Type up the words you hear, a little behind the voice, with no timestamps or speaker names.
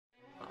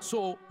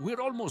So,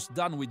 we're almost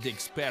done with the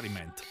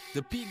experiment.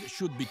 The pig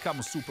should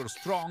become super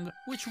strong,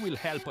 which will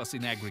help us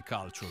in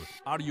agriculture.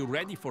 Are you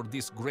ready for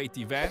this great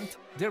event?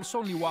 There's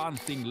only one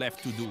thing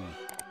left to do.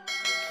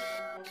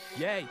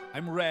 Yay,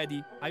 I'm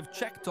ready. I've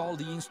checked all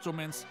the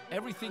instruments.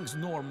 Everything's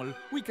normal.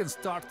 We can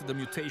start the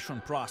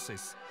mutation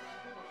process.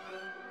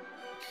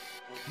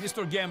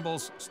 Mr.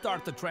 Gambles,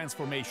 start the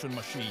transformation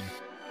machine.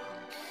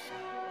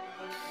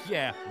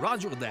 Yeah,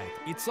 roger that.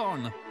 It's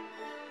on.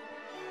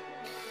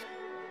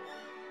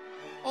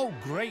 Oh,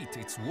 great,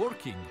 it's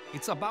working.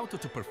 It's about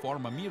to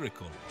perform a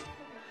miracle.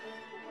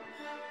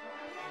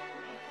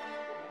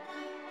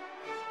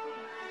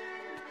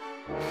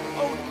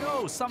 Oh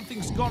no,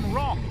 something's gone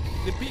wrong.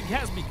 The pig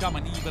has become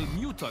an evil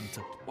mutant.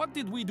 What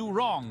did we do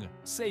wrong?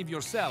 Save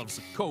yourselves,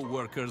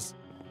 co-workers.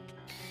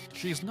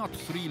 She's not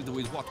thrilled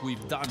with what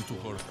we've done to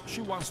her.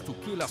 She wants to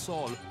kill us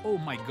all. Oh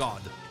my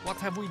God, what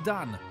have we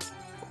done?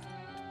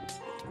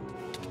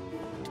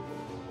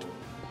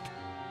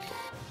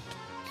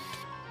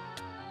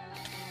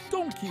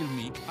 Don't kill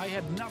me. I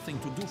had nothing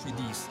to do with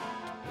this.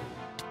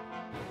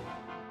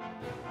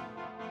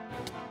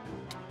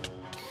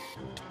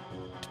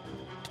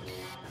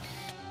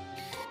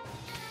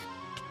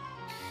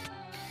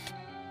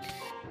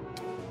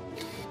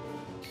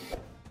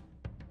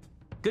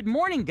 Good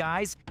morning,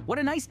 guys. What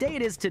a nice day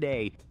it is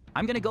today.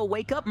 I'm gonna go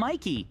wake up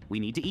Mikey. We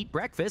need to eat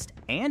breakfast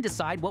and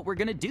decide what we're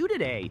gonna do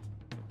today.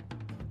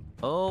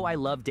 Oh, I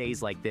love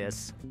days like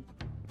this.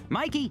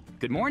 Mikey,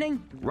 good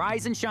morning.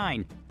 Rise and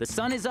shine. The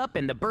sun is up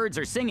and the birds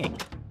are singing.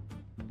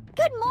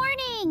 Good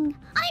morning!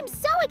 I'm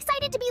so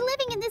excited to be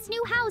living in this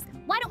new house.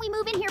 Why don't we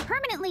move in here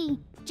permanently?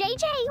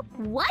 JJ,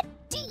 what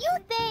do you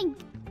think?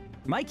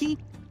 Mikey,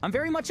 I'm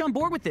very much on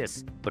board with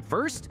this. But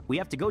first, we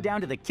have to go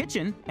down to the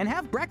kitchen and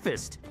have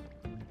breakfast.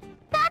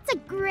 That's a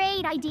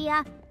great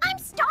idea. I'm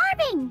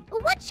starving.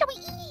 What shall we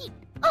eat?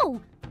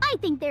 Oh, I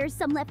think there's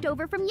some left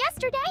over from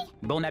yesterday.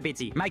 Bon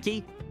appétit,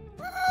 Mikey.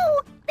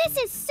 Oh, this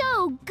is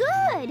so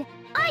good.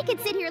 I could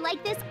sit here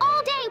like this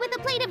all day with a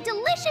plate of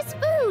delicious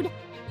food.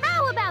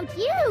 How about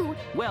you?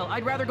 Well,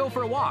 I'd rather go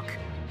for a walk.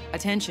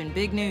 Attention,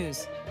 big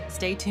news.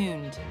 Stay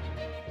tuned.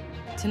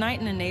 Tonight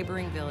in a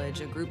neighboring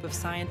village, a group of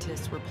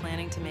scientists were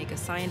planning to make a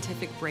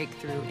scientific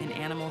breakthrough in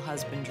animal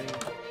husbandry.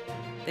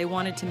 They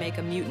wanted to make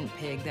a mutant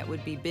pig that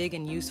would be big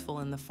and useful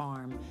in the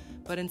farm,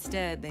 but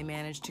instead they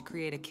managed to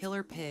create a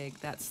killer pig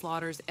that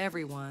slaughters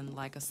everyone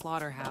like a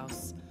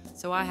slaughterhouse.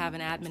 So I have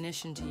an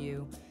admonition to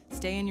you.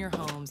 Stay in your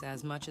homes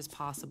as much as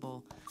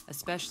possible,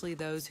 especially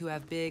those who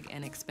have big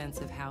and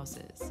expensive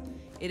houses.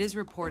 It is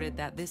reported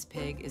that this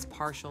pig is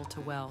partial to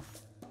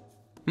wealth.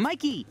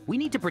 Mikey, we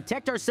need to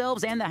protect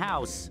ourselves and the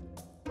house.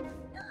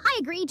 I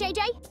agree, JJ.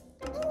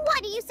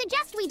 What do you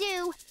suggest we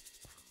do?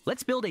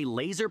 Let's build a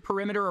laser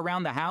perimeter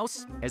around the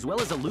house, as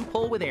well as a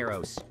loophole with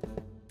arrows.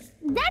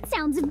 That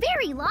sounds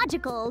very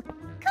logical.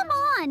 Come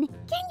on,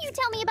 can you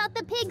tell me about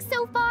the pig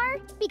so far?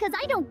 Because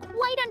I don't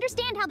quite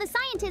understand how the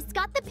scientists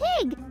got the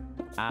pig.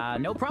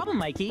 No problem,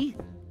 Mikey.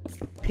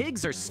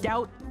 Pigs are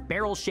stout,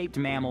 barrel-shaped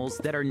mammals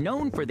that are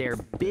known for their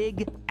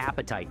big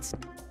appetites.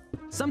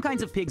 Some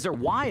kinds of pigs are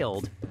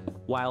wild,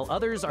 while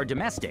others are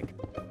domestic,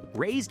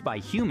 raised by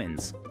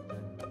humans.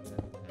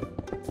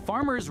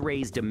 Farmers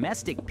raise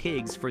domestic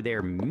pigs for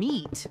their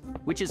meat,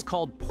 which is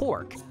called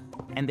pork,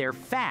 and their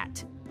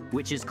fat,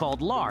 which is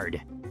called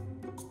lard.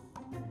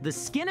 The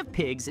skin of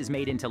pigs is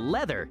made into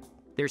leather.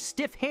 Their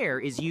stiff hair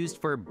is used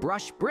for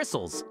brush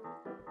bristles.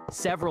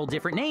 Several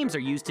different names are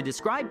used to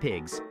describe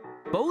pigs.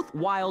 Both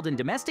wild and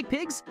domestic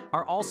pigs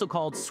are also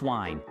called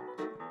swine.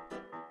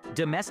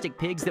 Domestic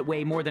pigs that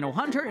weigh more than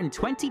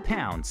 120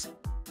 pounds,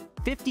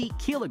 50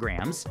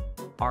 kilograms,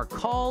 are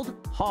called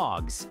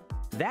hogs.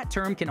 That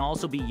term can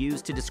also be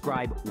used to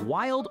describe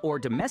wild or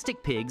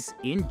domestic pigs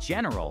in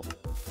general.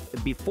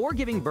 Before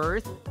giving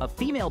birth, a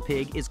female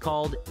pig is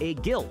called a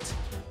gilt.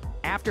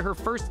 After her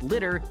first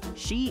litter,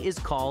 she is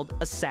called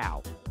a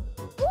sow.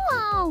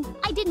 Wow,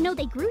 I didn't know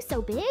they grew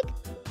so big.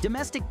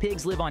 Domestic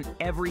pigs live on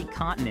every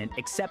continent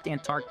except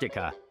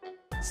Antarctica.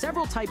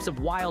 Several types of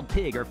wild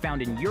pig are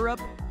found in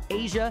Europe,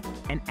 Asia,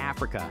 and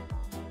Africa.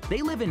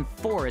 They live in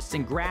forests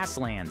and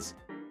grasslands.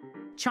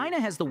 China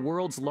has the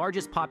world's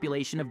largest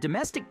population of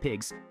domestic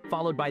pigs,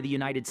 followed by the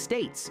United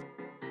States.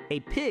 A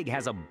pig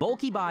has a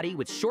bulky body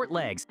with short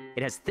legs.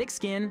 It has thick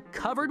skin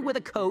covered with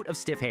a coat of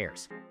stiff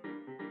hairs.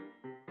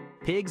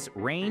 Pigs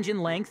range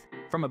in length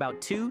from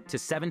about 2 to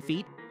 7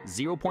 feet,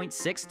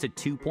 0.6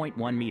 to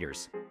 2.1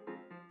 meters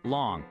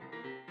long.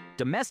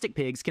 Domestic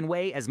pigs can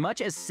weigh as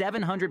much as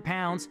 700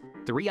 pounds,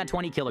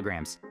 320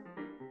 kilograms.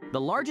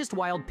 The largest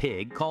wild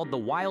pig, called the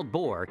wild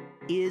boar,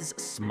 is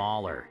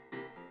smaller.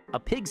 A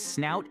pig's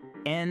snout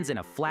ends in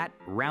a flat,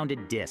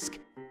 rounded disc.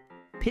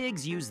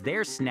 Pigs use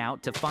their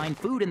snout to find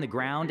food in the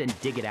ground and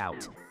dig it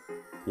out.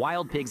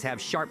 Wild pigs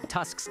have sharp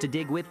tusks to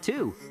dig with,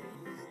 too.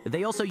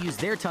 They also use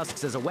their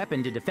tusks as a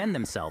weapon to defend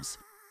themselves.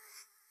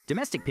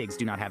 Domestic pigs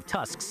do not have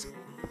tusks,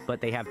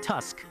 but they have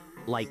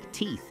tusk-like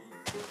teeth.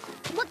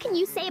 What can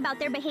you say about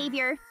their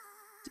behavior?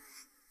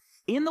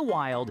 In the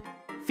wild,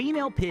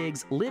 female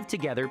pigs live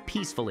together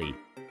peacefully.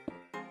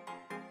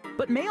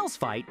 But males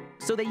fight,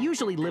 so they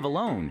usually live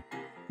alone.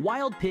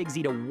 Wild pigs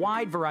eat a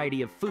wide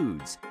variety of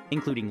foods,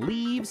 including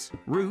leaves,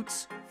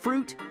 roots,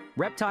 fruit,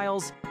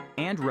 reptiles,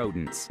 and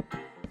rodents.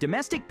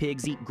 Domestic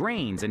pigs eat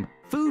grains and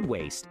food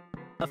waste.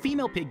 A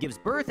female pig gives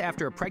birth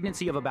after a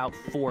pregnancy of about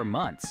 4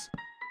 months.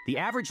 The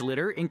average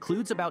litter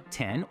includes about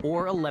 10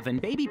 or 11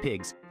 baby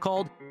pigs,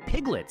 called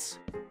piglets.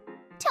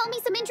 Tell me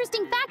some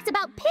interesting facts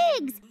about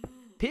pigs.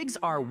 Pigs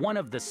are one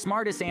of the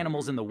smartest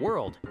animals in the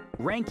world,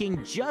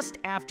 ranking just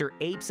after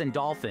apes and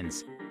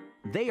dolphins.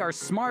 They are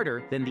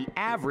smarter than the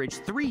average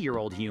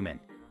 3-year-old human.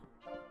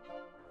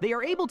 They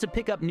are able to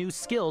pick up new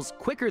skills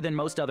quicker than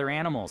most other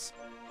animals.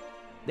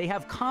 They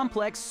have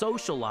complex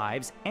social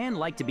lives and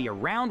like to be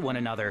around one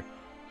another.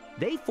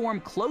 They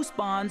form close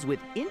bonds with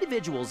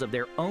individuals of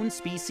their own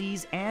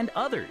species and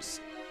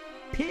others.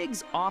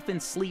 Pigs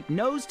often sleep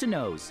nose to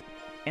nose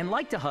and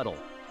like to huddle.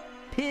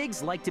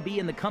 Pigs like to be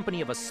in the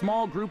company of a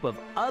small group of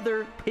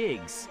other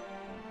pigs.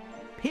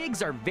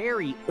 Pigs are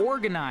very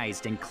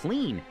organized and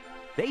clean.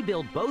 They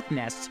build both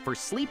nests for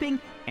sleeping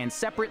and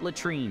separate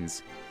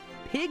latrines.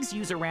 Pigs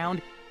use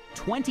around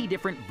 20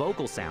 different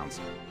vocal sounds,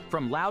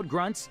 from loud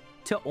grunts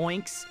to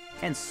oinks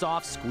and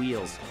soft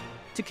squeals,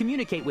 to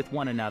communicate with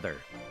one another.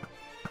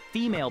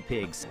 Female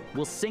pigs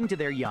will sing to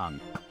their young,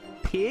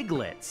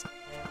 piglets.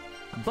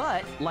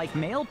 But, like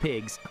male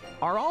pigs,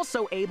 are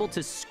also able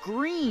to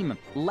scream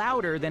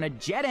louder than a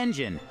jet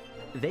engine.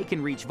 They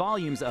can reach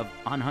volumes of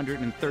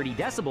 130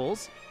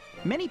 decibels.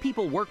 Many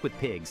people work with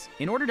pigs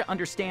in order to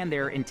understand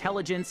their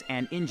intelligence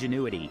and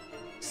ingenuity.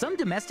 Some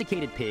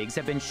domesticated pigs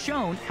have been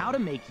shown how to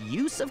make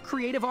use of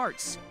creative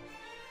arts.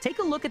 Take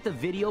a look at the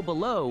video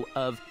below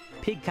of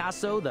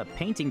Picasso the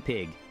Painting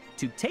Pig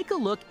to take a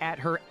look at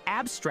her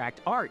abstract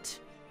art.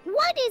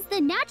 What is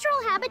the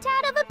natural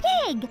habitat of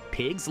a pig?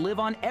 Pigs live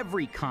on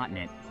every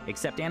continent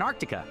except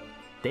Antarctica.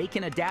 They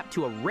can adapt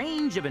to a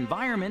range of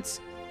environments,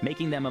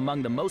 making them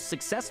among the most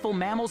successful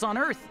mammals on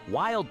Earth.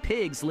 Wild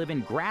pigs live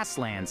in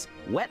grasslands,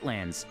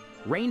 wetlands,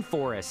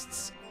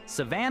 rainforests,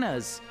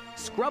 savannas,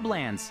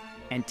 scrublands,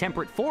 and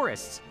temperate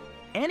forests,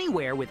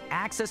 anywhere with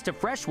access to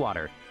fresh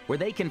water where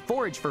they can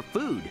forage for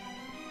food.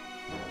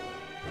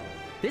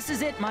 This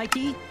is it,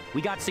 Mikey.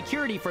 We got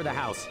security for the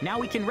house. Now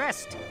we can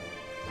rest.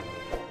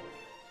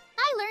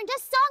 I learned a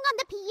song on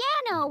the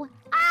piano.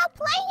 I'll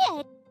play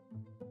it.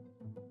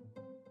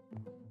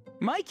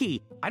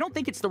 Mikey, I don't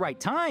think it's the right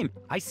time.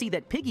 I see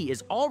that Piggy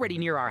is already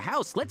near our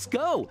house. Let's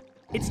go.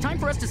 It's time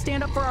for us to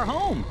stand up for our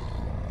home.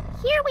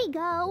 Here we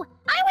go.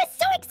 I was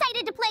so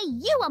excited to play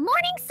you a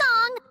morning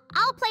song.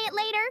 I'll play it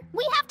later.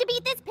 We have to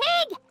beat this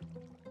pig.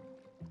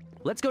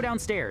 Let's go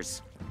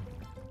downstairs.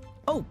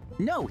 Oh,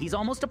 no, he's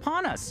almost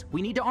upon us.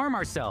 We need to arm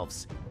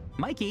ourselves.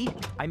 Mikey,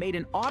 I made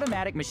an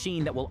automatic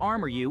machine that will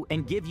armor you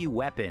and give you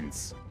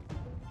weapons.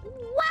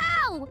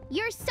 Wow!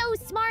 You're so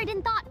smart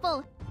and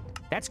thoughtful.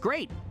 That's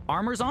great.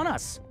 Armor's on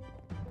us.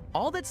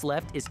 All that's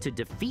left is to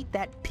defeat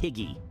that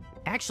Piggy.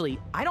 Actually,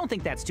 I don't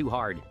think that's too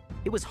hard.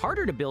 It was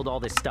harder to build all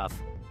this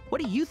stuff.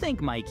 What do you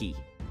think, Mikey?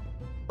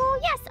 Oh,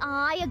 yes,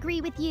 I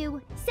agree with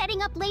you.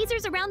 Setting up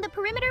lasers around the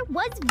perimeter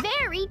was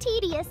very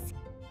tedious.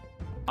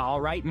 All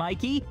right,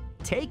 Mikey,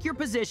 take your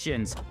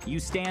positions. You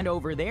stand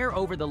over there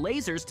over the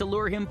lasers to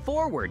lure him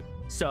forward,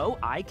 so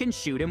I can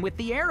shoot him with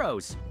the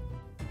arrows.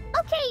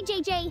 Okay,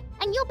 JJ,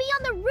 and you'll be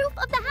on the roof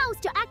of the house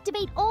to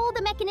activate all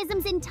the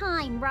mechanisms in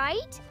time,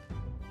 right?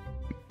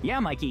 Yeah,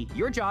 Mikey,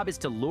 your job is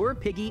to lure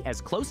Piggy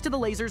as close to the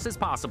lasers as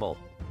possible.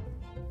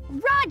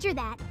 Roger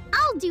that.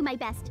 I'll do my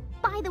best.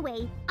 By the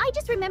way, I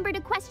just remembered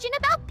a question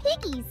about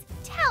piggies.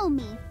 Tell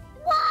me,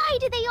 why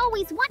do they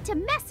always want to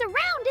mess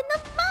around in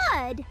the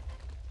mud?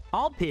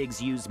 All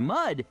pigs use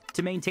mud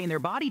to maintain their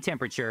body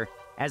temperature,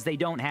 as they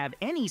don't have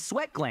any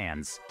sweat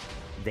glands.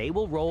 They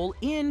will roll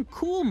in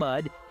cool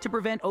mud to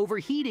prevent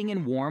overheating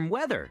in warm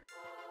weather.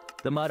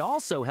 The mud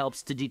also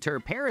helps to deter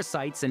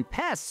parasites and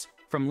pests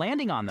from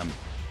landing on them.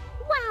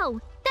 Wow,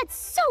 that's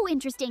so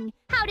interesting.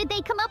 How did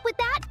they come up with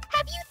that?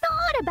 Have you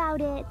thought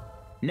about it?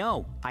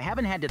 No, I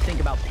haven't had to think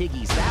about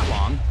piggies that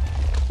long.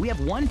 We have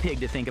one pig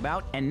to think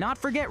about and not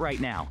forget right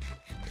now.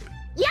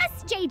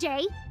 Yes,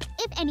 JJ.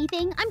 If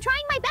anything, I'm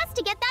trying my best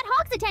to get that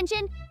hog's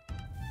attention.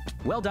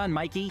 Well done,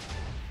 Mikey.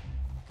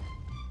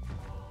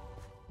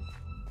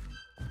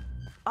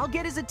 I'll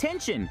get his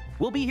attention.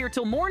 We'll be here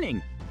till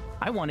morning.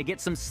 I want to get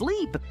some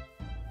sleep.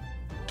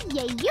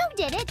 Yeah, you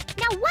did it.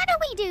 Now what do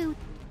we do?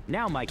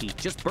 Now, Mikey,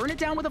 just burn it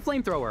down with a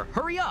flamethrower.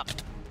 Hurry up!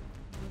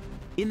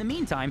 In the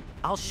meantime,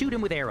 I'll shoot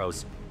him with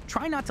arrows.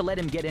 Try not to let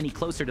him get any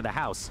closer to the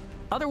house.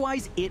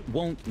 Otherwise, it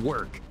won't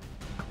work.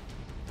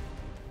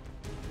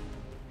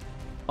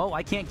 Oh,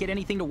 I can't get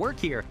anything to work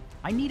here.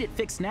 I need it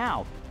fixed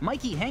now.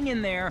 Mikey, hang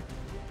in there.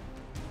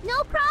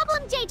 No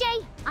problem,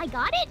 JJ. I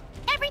got it.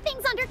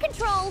 Everything's under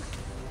control.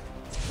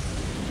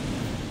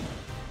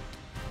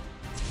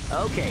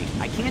 Okay,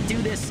 I can't do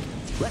this.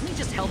 Let me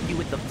just help you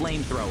with the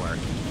flamethrower.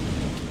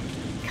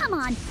 Come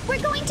on,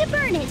 we're going to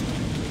burn it.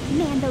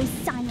 Man, those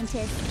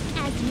scientists.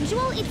 As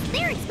usual, it's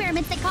their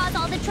experiments that cause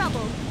all the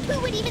trouble. Who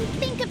would even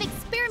think of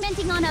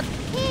experimenting on a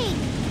pig?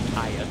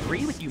 I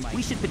agree with you, Mike.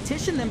 We should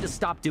petition them to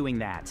stop doing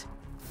that.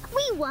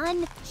 We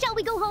won. Shall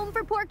we go home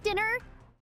for pork dinner?